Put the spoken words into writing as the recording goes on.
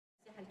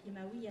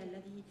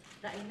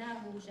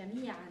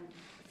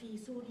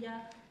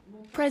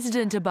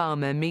President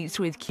Obama meets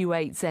with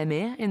Kuwait's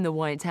emir in the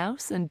White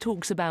House and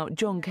talks about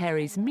John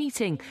Kerry's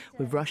meeting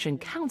with Russian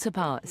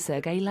counterpart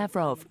Sergei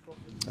Lavrov.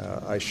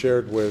 I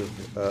shared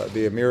with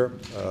the emir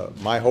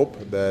my hope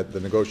that the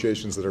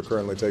negotiations that are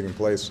currently taking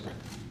place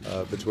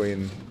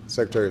between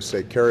Secretary of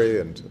State Kerry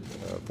and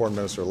Foreign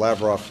Minister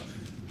Lavrov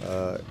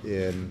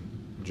in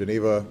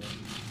Geneva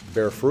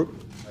bear fruit.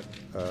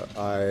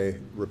 I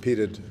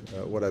repeated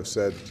what I've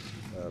said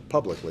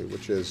publicly,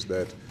 which is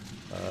that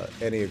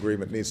any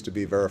agreement needs to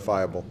be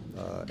verifiable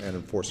and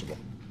enforceable.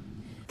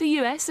 The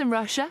US and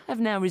Russia have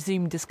now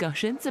resumed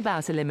discussions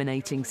about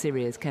eliminating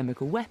Syria's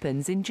chemical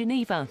weapons in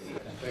Geneva.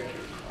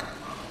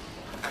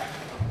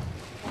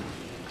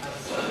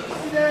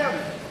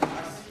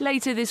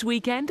 Later this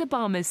weekend,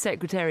 Obama's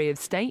Secretary of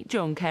State,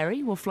 John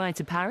Kerry, will fly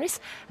to Paris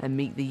and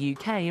meet the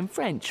UK and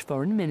French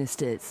foreign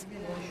ministers.